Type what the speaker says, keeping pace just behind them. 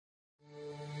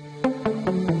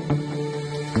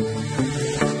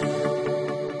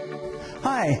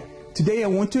Today I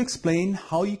want to explain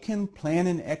how you can plan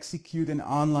and execute an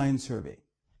online survey.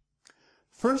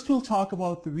 First, we'll talk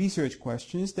about the research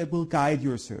questions that will guide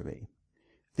your survey.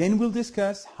 Then we'll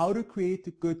discuss how to create a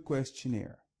good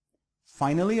questionnaire.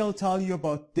 Finally, I'll tell you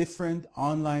about different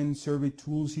online survey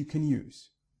tools you can use.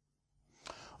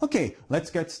 Okay, let's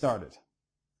get started.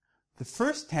 The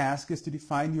first task is to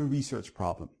define your research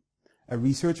problem. A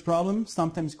research problem,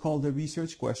 sometimes called a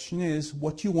research question, is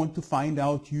what you want to find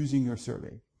out using your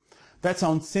survey. That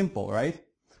sounds simple, right?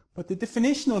 But the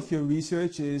definition of your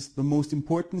research is the most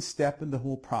important step in the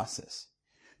whole process.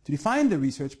 To define the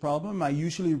research problem, I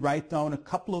usually write down a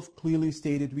couple of clearly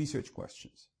stated research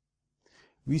questions.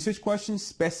 Research questions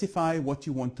specify what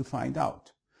you want to find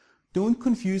out. Don't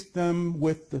confuse them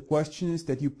with the questions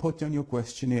that you put on your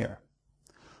questionnaire.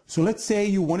 So let's say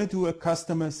you want to do a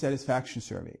customer satisfaction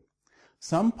survey.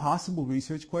 Some possible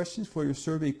research questions for your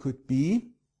survey could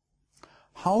be: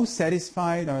 how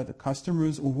satisfied are the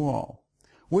customers overall?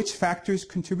 Which factors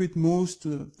contribute most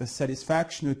to the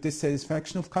satisfaction or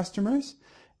dissatisfaction of customers?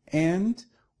 And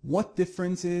what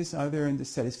differences are there in the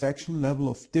satisfaction level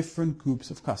of different groups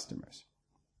of customers?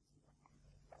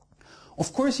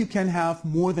 Of course, you can have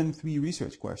more than 3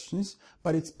 research questions,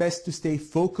 but it's best to stay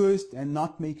focused and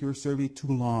not make your survey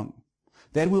too long.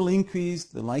 That will increase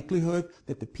the likelihood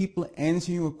that the people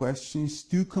answering your questions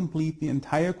do complete the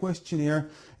entire questionnaire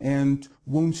and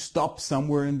won't stop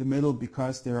somewhere in the middle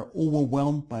because they're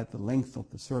overwhelmed by the length of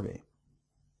the survey.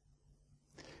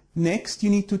 Next, you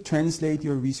need to translate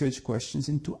your research questions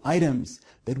into items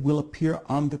that will appear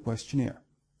on the questionnaire.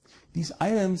 These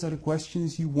items are the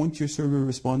questions you want your survey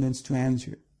respondents to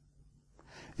answer.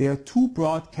 There are 2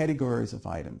 broad categories of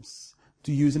items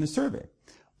to use in a survey: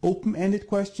 open-ended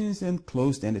questions and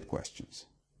closed-ended questions.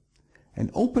 An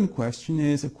open question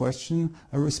is a question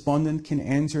a respondent can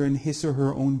answer in his or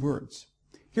her own words.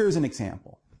 Here is an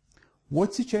example.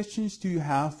 What suggestions do you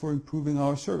have for improving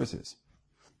our services?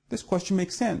 This question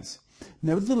makes sense.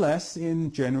 Nevertheless,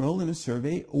 in general, in a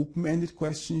survey, open-ended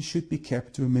questions should be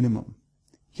kept to a minimum.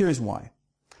 Here's why.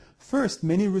 First,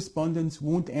 many respondents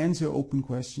won't answer open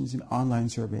questions in online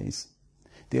surveys.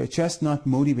 They are just not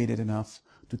motivated enough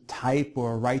to type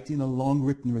or write in a long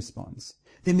written response.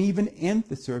 They may even end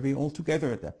the survey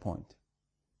altogether at that point.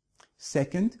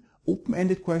 Second,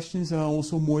 open-ended questions are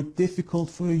also more difficult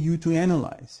for you to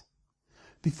analyze.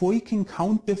 Before you can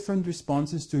count different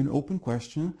responses to an open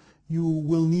question, you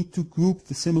will need to group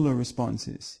the similar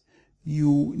responses.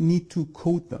 You need to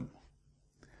code them.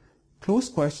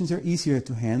 Closed questions are easier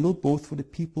to handle, both for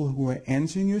the people who are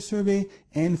answering your survey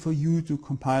and for you to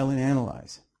compile and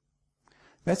analyze.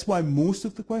 That's why most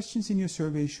of the questions in your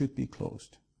survey should be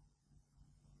closed.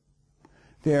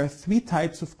 There are 3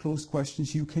 types of closed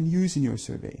questions you can use in your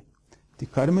survey: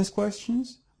 dichotomous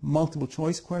questions, multiple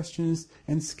choice questions,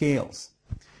 and scales.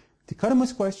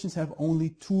 Dichotomous questions have only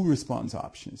 2 response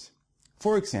options.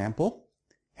 For example,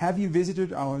 have you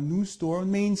visited our new store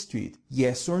on Main Street?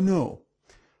 Yes or no.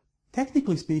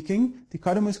 Technically speaking,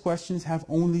 dichotomous questions have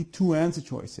only 2 answer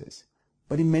choices,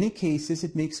 but in many cases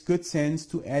it makes good sense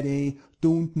to add a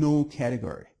don't know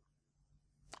category.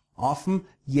 Often,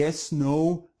 yes,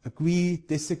 no, agree,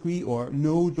 disagree, or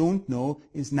no, don't know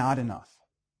is not enough.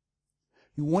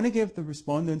 You want to give the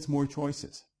respondents more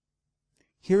choices.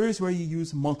 Here is where you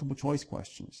use multiple choice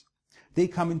questions. They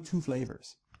come in 2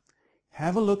 flavors.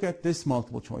 Have a look at this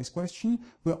multiple choice question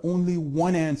where only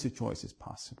 1 answer choice is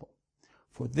possible.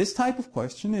 For this type of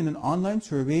question in an online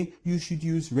survey, you should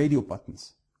use radio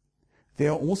buttons. There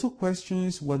are also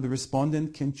questions where the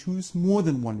respondent can choose more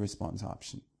than 1 response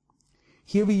option.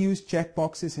 Here we use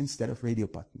checkboxes instead of radio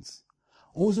buttons.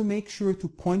 Also make sure to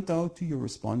point out to your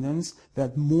respondents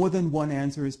that more than 1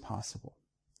 answer is possible.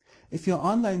 If your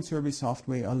online survey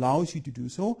software allows you to do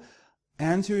so,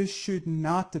 answers should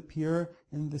not appear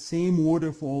in the same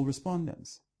order for all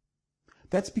respondents.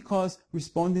 That's because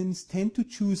respondents tend to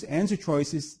choose answer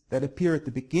choices that appear at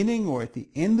the beginning or at the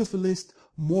end of a list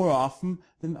more often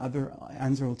than other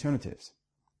answer alternatives.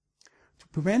 To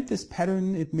prevent this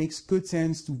pattern, it makes good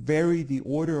sense to vary the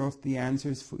order of the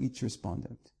answers for each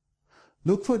respondent.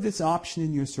 Look for this option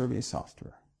in your survey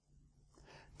software.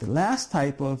 The last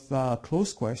type of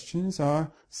closed questions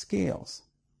are scales.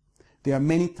 There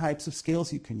are many types of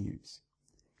scales you can use.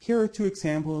 Here are 2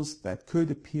 examples that could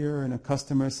appear in a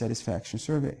customer satisfaction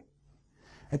survey.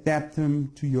 Adapt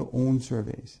them to your own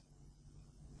surveys.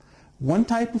 One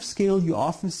type of scale you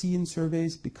often see in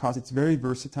surveys because it's very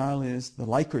versatile is the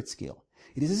Likert scale.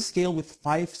 It is a scale with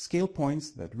 5 scale points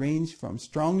that range from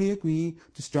strongly agree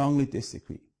to strongly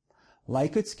disagree.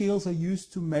 Likert scales are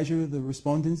used to measure the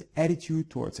respondent's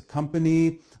attitude towards a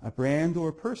company, a brand, or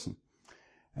a person.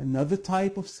 Another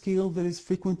type of scale that is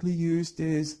frequently used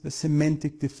is the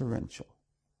semantic differential.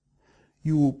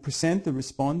 You present the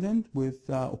respondent with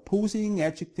opposing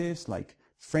adjectives like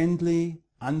friendly,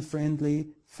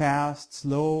 unfriendly, fast,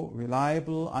 slow,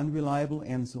 reliable, unreliable,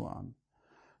 and so on.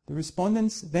 The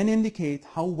respondents then indicate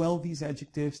how well these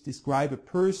adjectives describe a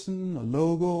person, a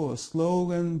logo, a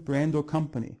slogan, brand, or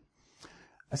company.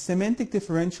 A semantic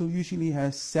differential usually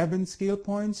has 7 scale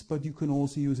points, but you can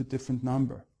also use a different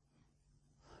number.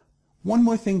 One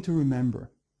more thing to remember.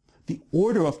 The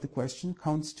order of the question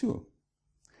counts too.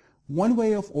 One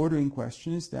way of ordering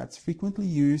questions that's frequently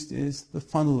used is the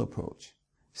funnel approach.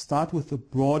 Start with the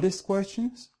broadest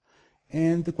questions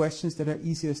and the questions that are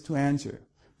easiest to answer.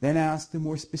 Then ask the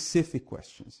more specific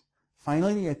questions.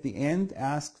 Finally, at the end,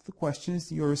 ask the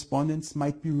questions your respondents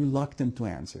might be reluctant to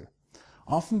answer.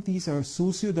 Often these are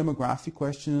socio-demographic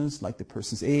questions like the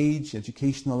person's age,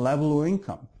 educational level, or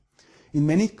income. In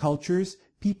many cultures,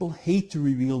 people hate to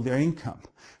reveal their income.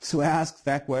 So ask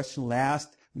that question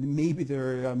last, maybe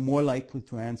they're more likely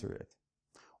to answer it.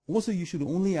 Also, you should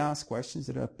only ask questions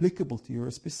that are applicable to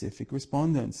your specific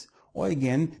respondents, or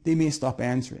again, they may stop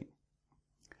answering.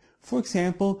 For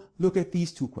example, look at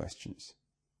these 2 questions.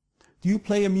 Do you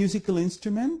play a musical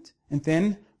instrument? And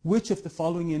then, which of the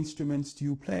following instruments do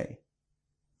you play?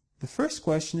 The first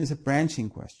question is a branching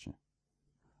question.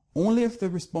 Only if the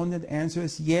respondent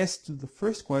answers yes to the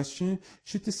first question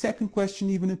should the second question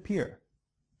even appear.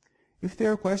 If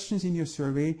there are questions in your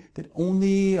survey that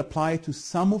only apply to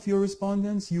some of your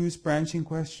respondents, use branching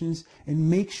questions and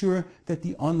make sure that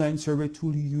the online survey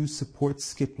tool you use supports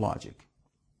skip logic.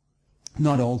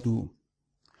 Not all do.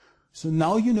 So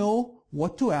now you know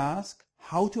what to ask,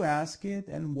 how to ask it,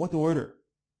 and what order.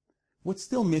 What's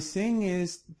still missing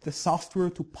is the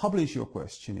software to publish your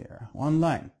questionnaire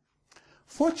online.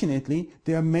 Fortunately,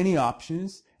 there are many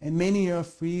options, and many are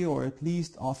free or at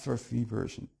least offer a free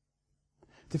version.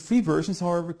 The free versions,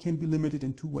 however, can be limited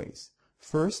in 2 ways.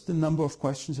 First, the number of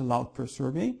questions allowed per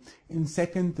survey, and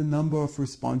second, the number of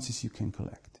responses you can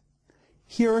collect.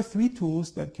 Here are 3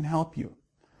 tools that can help you.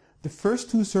 The first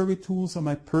 2 survey tools are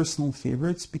my personal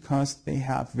favorites because they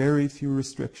have very few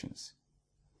restrictions.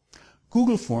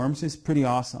 Google Forms is pretty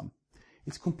awesome.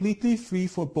 It's completely free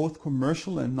for both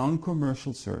commercial and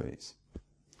non-commercial surveys.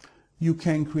 You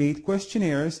can create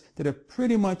questionnaires that are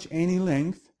pretty much any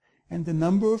length, and the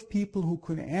number of people who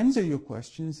can answer your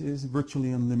questions is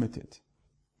virtually unlimited.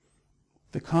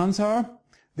 The cons are,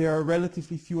 there are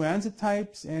relatively few answer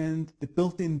types, and the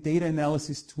built-in data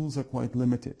analysis tools are quite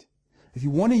limited. If you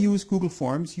want to use Google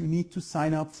Forms, you need to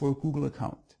sign up for a Google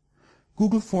account.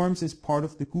 Google Forms is part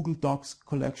of the Google Docs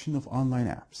collection of online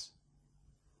apps.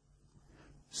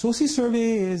 Sosci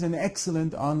Survey is an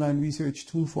excellent online research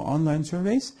tool for online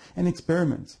surveys and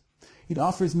experiments. It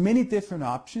offers many different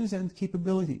options and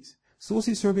capabilities.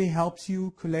 Sosci Survey helps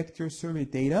you collect your survey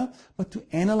data, but to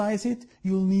analyze it,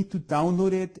 you'll need to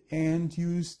download it and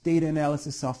use data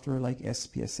analysis software like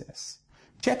SPSS.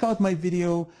 Check out my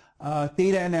video,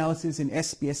 Data Analysis in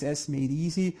SPSS Made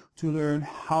Easy, to learn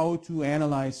how to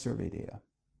analyze survey data.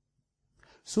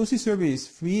 Sosci Survey is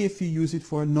free if you use it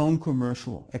for a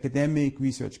non-commercial academic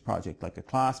research project, like a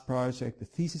class project, a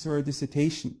thesis, or a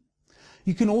dissertation.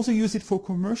 You can also use it for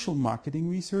commercial marketing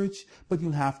research, but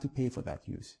you'll have to pay for that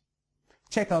use.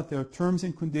 Check out their terms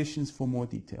and conditions for more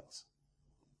details.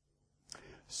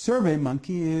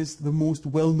 SurveyMonkey is the most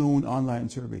well-known online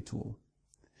survey tool.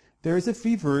 There is a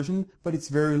free version, but it's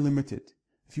very limited.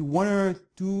 If you want to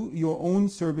do your own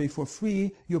survey for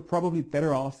free, you're probably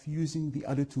better off using the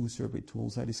other 2 survey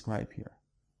tools I describe here.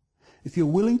 If you're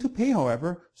willing to pay,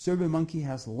 however, SurveyMonkey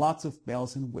has lots of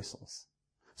bells and whistles.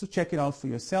 So check it out for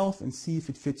yourself and see if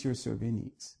it fits your survey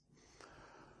needs.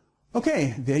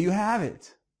 Okay, there you have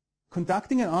it.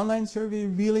 Conducting an online survey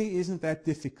really isn't that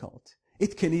difficult.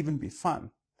 It can even be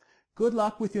fun. Good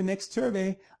luck with your next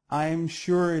survey. I'm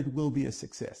sure it will be a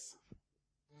success.